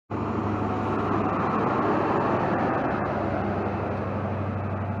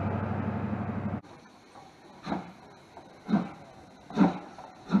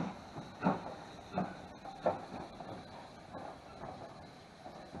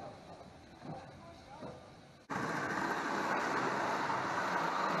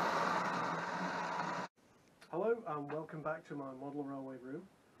and welcome back to my model railway room.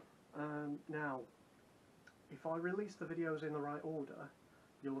 Now, if I release the videos in the right order,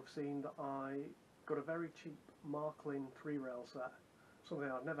 you'll have seen that I got a very cheap Marklin 3-rail set,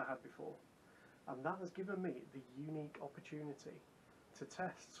 something I've never had before, and that has given me the unique opportunity to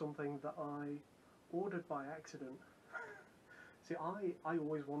test something that I ordered by accident. See, I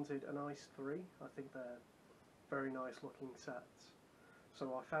always wanted an ICE3. I think they're very nice looking sets.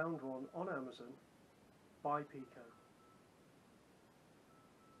 So I found one on Amazon by Piko.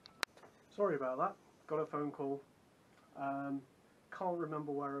 Sorry about that, got a phone call. Can't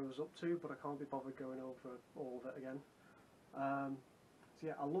remember where I was up to, but I can't be bothered going over all of it again. So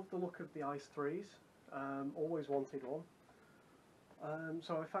yeah, I love the look of the ICE3s, always wanted one.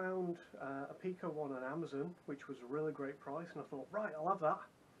 So I found a Piko one on Amazon, which was a really great price, and I thought, right, I'll have that.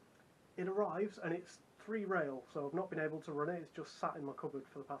 It arrives and it's 3-rail, so I've not been able to run it, it's just sat in my cupboard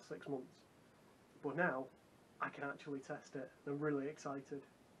for the past 6 months. But now, I can actually test it. I'm really excited.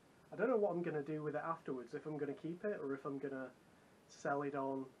 I don't know what I'm going to do with it afterwards, if I'm going to keep it or if I'm going to sell it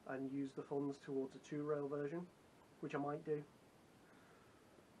on and use the funds towards a 2-rail version, which I might do.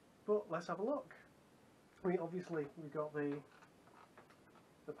 But let's have a look. I mean, obviously we've got the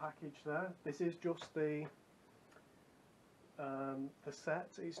package there. This is just the set.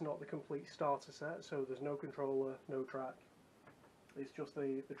 It's not the complete starter set, so there's no controller, no track. It's just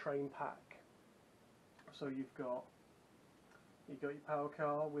the train pack. So you've got your power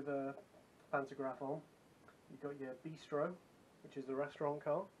car with a pantograph on. You've got your bistro, which is the restaurant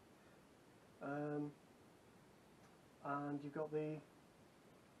car, and you've got the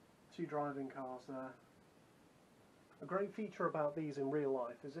 2 driving cars there. A great feature about these in real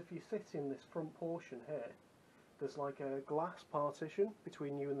life is if you sit in this front portion here, there's like a glass partition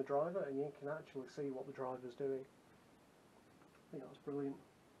between you and the driver, and you can actually see what the driver's doing. I think that's brilliant.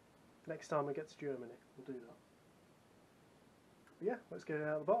 Next time I get to Germany, we'll do that. But yeah, let's get it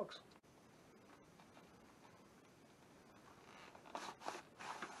out of the box.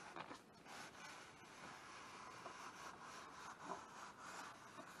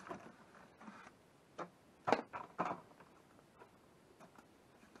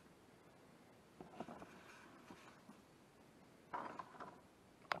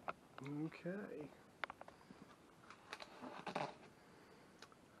 Okay.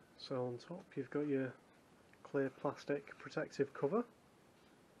 So on top you've got your clear plastic protective cover.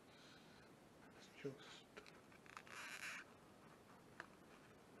 Let's just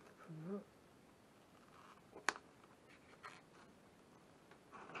open that.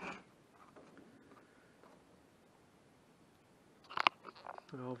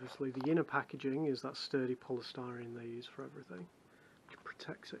 Now obviously the inner packaging is that sturdy polystyrene they use for everything, which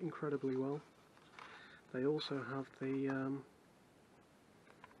protects it incredibly well. They also have the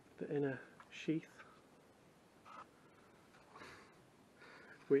inner sheath,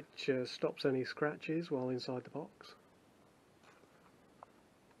 which stops any scratches while inside the box.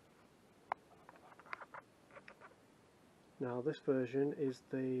 Now this version is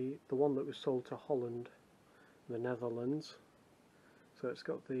the one that was sold to Holland, the Netherlands. So it's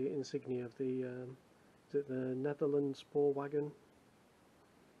got the insignia of the is it the Netherlands Spoorwagen?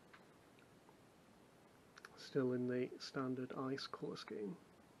 Still in the standard ICE colour scheme.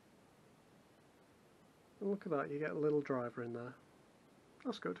 And look at that, you get a little driver in there.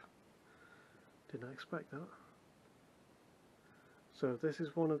 That's good. Didn't expect that. So this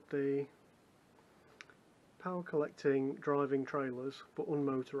is one of the power collecting driving trailers, but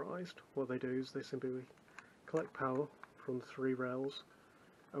unmotorised. What they do is they simply collect power from the 3 rails,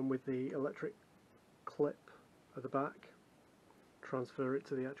 and with the electric clip at the back, transfer it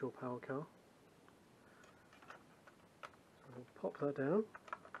to the actual power car. So we'll pop that down.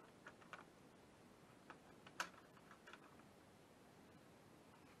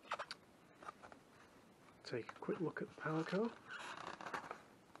 Take a quick look at the power car.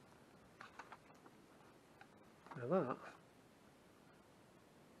 Now that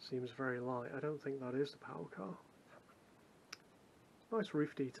seems very light. I don't think that is the power car. Nice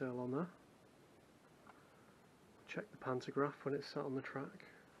roof detail on there. Check the pantograph when it's sat on the track.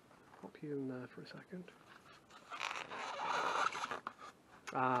 Pop you in there for a second.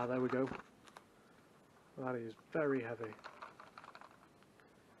 Ah, there we go. That is very heavy.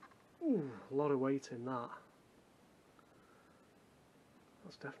 Ooh, a lot of weight in that.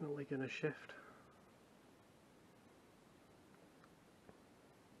 That's definitely going to shift.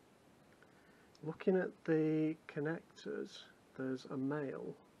 Looking at the connectors, there's a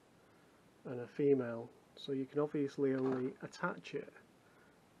male and a female, so you can obviously only attach it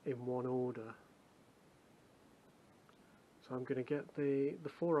in one order. So I'm going to get the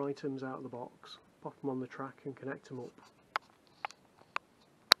 4 items out of the box, pop them on the track and connect them up.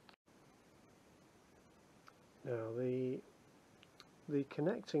 Now the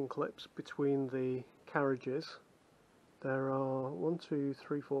connecting clips between the carriages, there are 1, 2,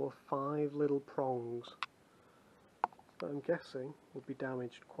 3, 4, 5 little prongs that I'm guessing will be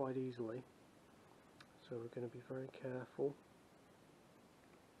damaged quite easily, so we're going to be very careful.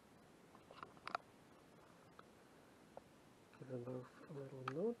 Give them both a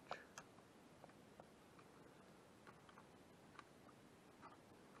little nudge.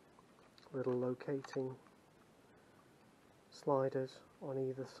 Little locating sliders on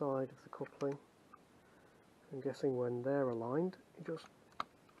either side of the coupling. I'm guessing when they're aligned, it just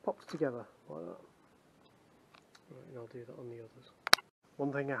pops together like that. Right, and I'll do that on the others.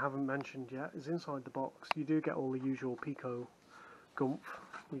 One thing I haven't mentioned yet is inside the box you do get all the usual Piko gumph.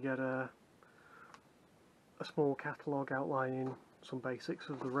 You get a small catalogue outlining some basics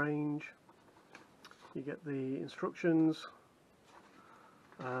of the range. You get the instructions,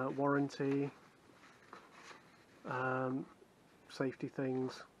 warranty, safety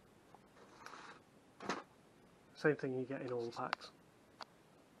things. Same thing you get in all the packs.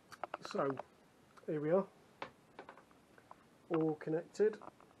 So here we are, all connected.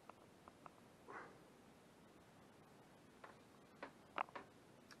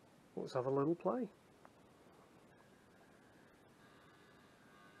 Let's have a little play.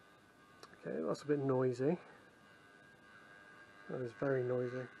 Okay, that's a bit noisy. That is very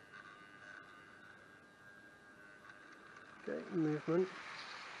noisy. Okay, movement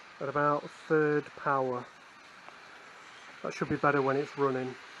at about 1/3 power. That should be better when it's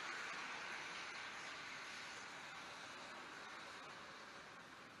running.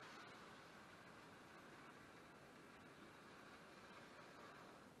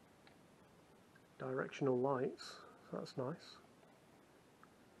 Directional lights, so that's nice.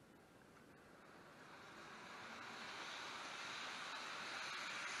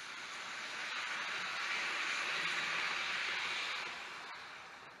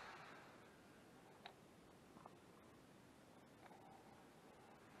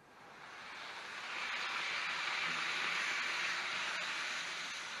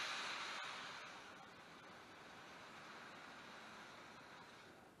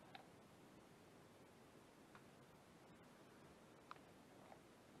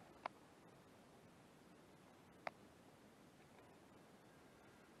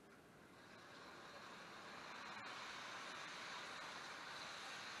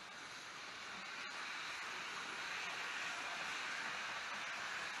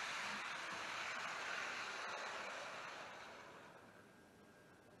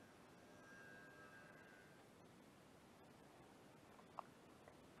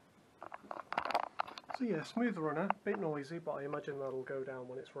 So yeah, smooth runner, bit noisy, but I imagine that'll go down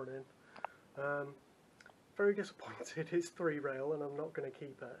when it's running. Very disappointed it's 3-rail and I'm not going to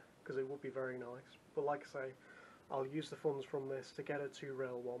keep it, because it would be very nice. But like I say, I'll use the funds from this to get a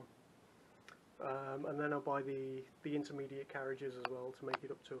 2-rail one. And then I'll buy the intermediate carriages as well to make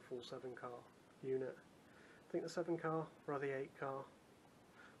it up to a full 7-car unit. I think the 7-car or the 8-car,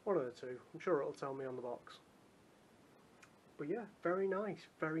 one of the two. I'm sure it'll tell me on the box. But yeah, very nice,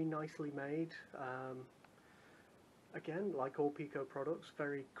 very nicely made. Again, like all Piko products,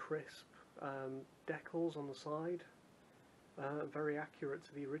 very crisp decals on the side, very accurate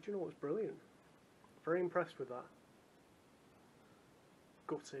to the original. It's brilliant. Very impressed with that.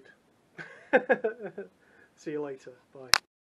 Gutted. See you later. Bye.